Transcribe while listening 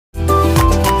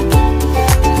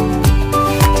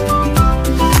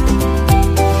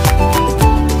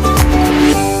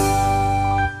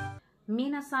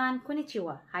Minasan,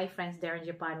 konnichiwa. Hi friends there in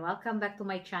Japan. Welcome back to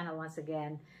my channel once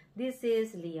again. This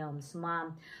is Liam's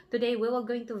mom. Today we were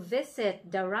going to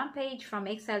visit the Rampage from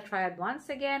EXILE Tribe once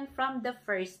again from the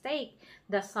first take.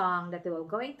 The song that they were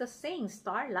going to sing,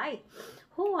 Starlight.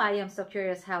 I am so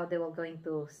curious how they were going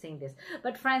to sing this.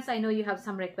 But friends, I know you have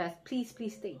some requests. Please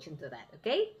stay tuned to that,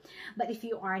 okay? But if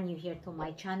you are new here to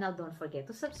my channel, don't forget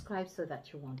to subscribe so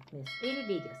that you won't miss any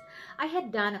videos. I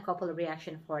had done a couple of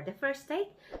reactions for the first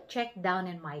take. Check down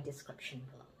in my description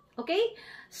below, okay?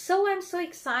 So I'm so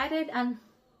excited and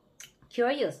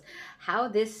curious how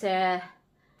this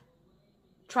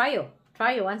trio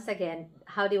once again,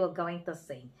 how they were going to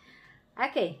sing.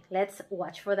 Okay, let's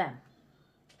watch for them.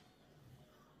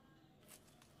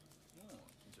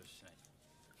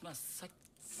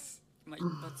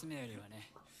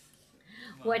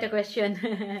 What a question.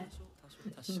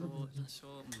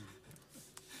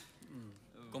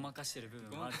 ごまかしてる部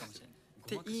分もあるかもしれない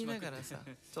って言いながらさ、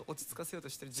落ち着かせようと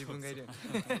してる自分がいるよね。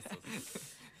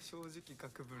正直ガ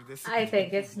クブルです。I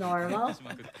think it's normal.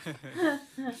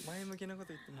 前向きなこと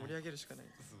言って盛り上げるしかない。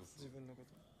自分のこ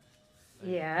と。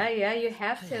Yeah, you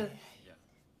have to.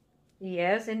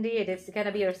 Yes, indeed. It's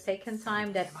gonna be your second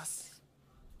time that.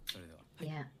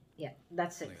 Yeah,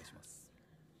 that's it.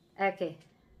 Okay.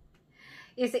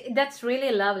 That's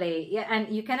really lovely. Yeah, and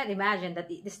you cannot imagine that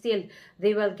still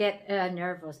they will get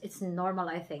nervous. It's normal,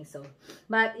 I think so.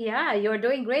 But yeah, you're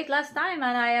doing great last time,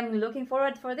 and I am looking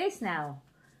forward for this now.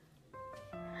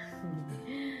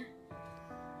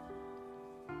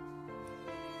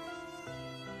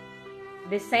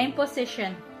 The same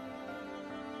position.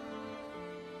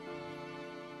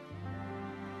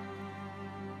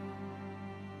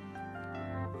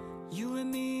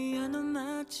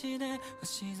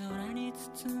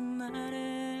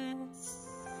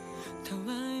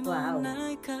 Wow.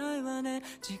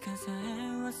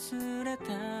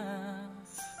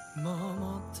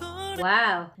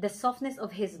 Wow, the softness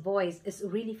of his voice is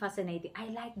really fascinating. I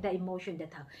like the emotion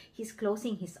that how he's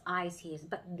closing his eyes here,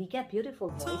 but they get beautiful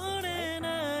voices, right?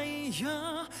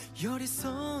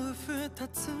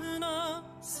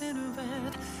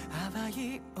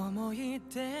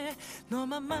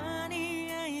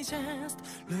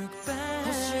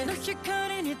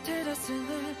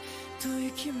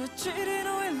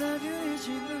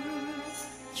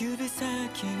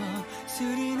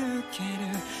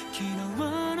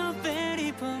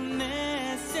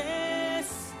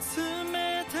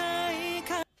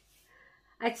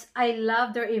 I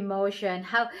love their emotion,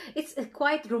 how it's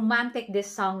quite romantic, this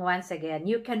song once again.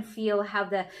 You can feel how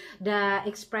the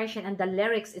expression and the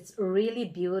lyrics, it's really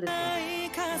beautiful.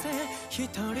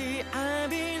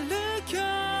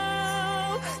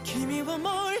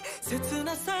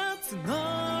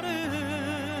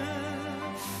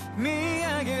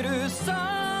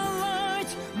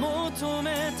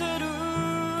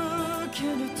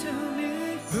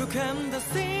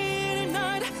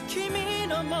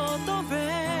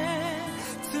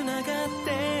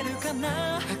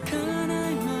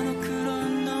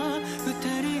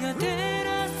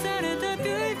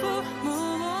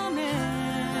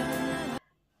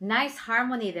 Nice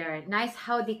harmony there. Nice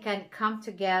how they can come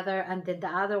together and then the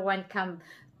other one come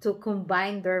to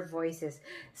combine their voices.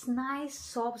 It's nice,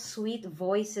 soft, sweet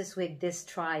voices with this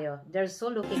trio. They're so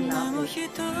looking lovely.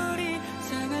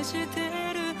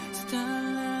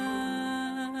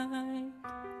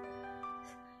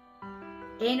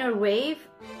 Inner wave,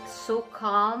 so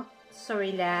calm, so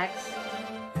relaxed.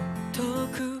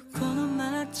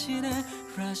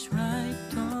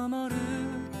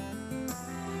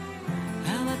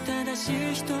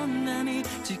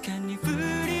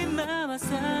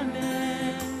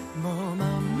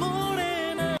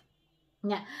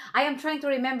 Yeah, I am trying to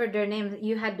remember their names.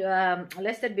 You had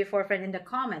listed before, friend, in the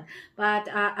comment, but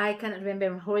I cannot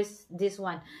remember who is this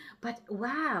one. But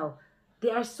wow,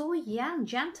 they are so young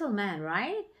gentlemen,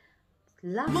 right?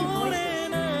 Lovely voices.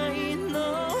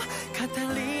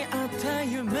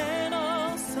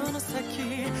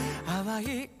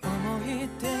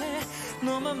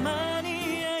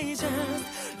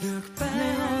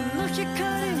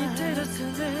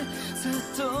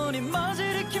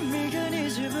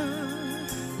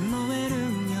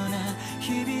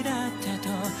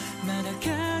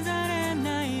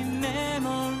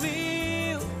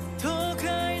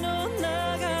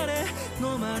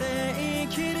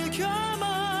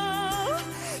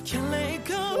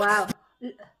 Wow,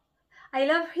 I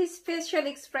love his facial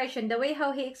expression, the way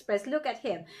how he expressed. Look at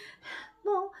him.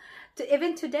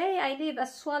 Even today I live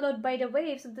as swallowed by the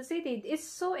waves of the city. It's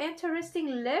so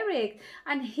interesting lyric,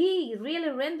 and he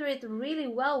really rendered it really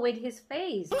well with his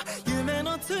face.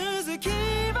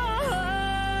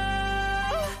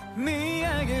 見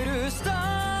上げる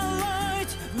Starlight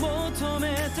求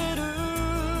めてる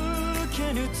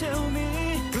Can you tell me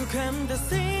浮かんだ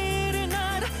City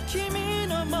Night 君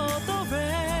のもと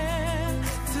へ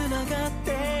繋がっ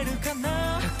てるか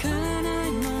な儚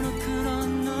いモノクロ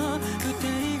の二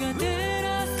人が照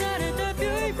らされた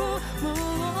Beautiful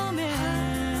moment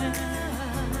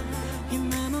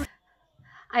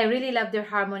I really love their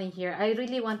harmony here. I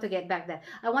really want to get back that.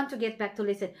 I want to get back to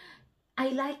listen. I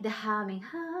like the humming.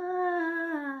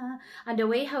 And the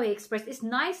way how he expressed. It's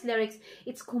nice lyrics.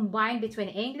 It's combined between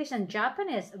English and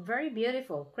Japanese. Very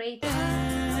beautiful. Great.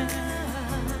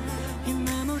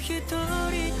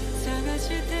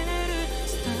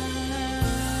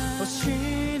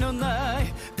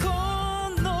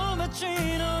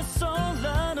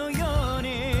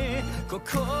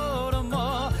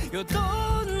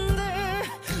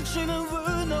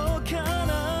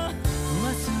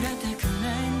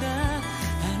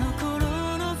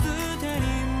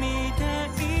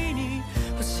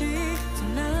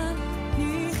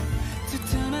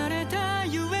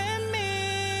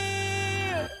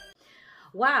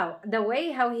 Wow, the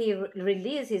way how he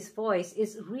releases his voice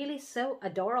is really so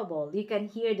adorable. You can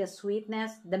hear the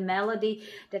sweetness, the melody,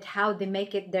 that how they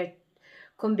make it their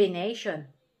combination.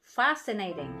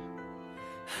 Fascinating.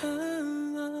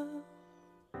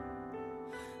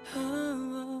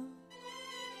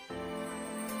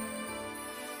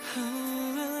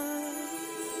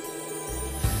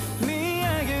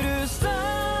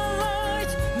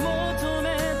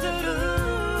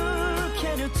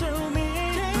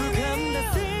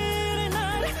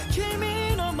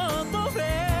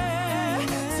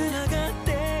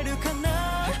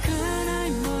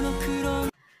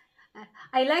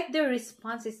 I like their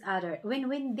response each other.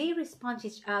 When they respond to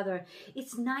each other,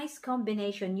 it's nice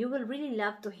combination. You will really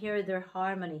love to hear their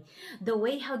harmony. The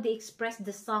way how they express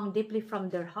the song deeply from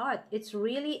their heart. It's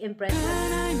really impressive.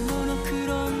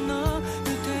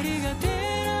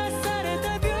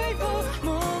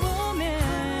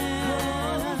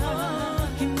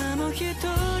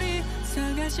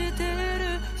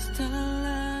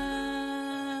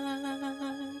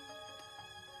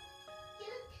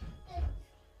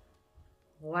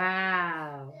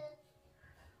 Wow.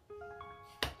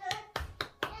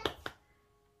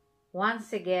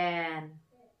 Once again.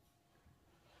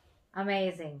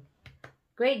 Amazing.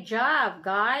 Great job,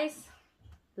 guys.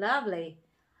 Lovely.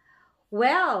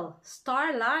 Well,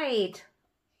 Starlight.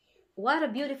 What a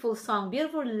beautiful song.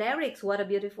 Beautiful lyrics. What a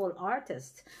beautiful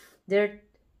artist.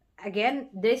 Again,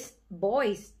 this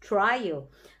boys trio.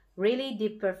 Really, they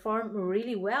perform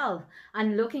really well.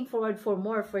 I'm looking forward for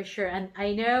more for sure. And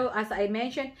I know, as I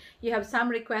mentioned, you have some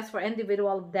requests for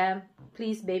individual of them.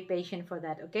 Please be patient for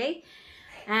that, okay?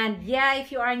 And yeah,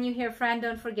 if you are new here, friend,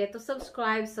 don't forget to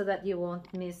subscribe so that you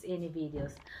won't miss any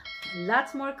videos.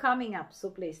 Lots more coming up, so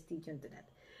please stay tuned to that.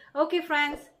 Okay,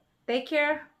 friends, take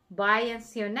care. Bye and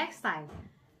see you next time.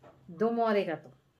 Domo arigato.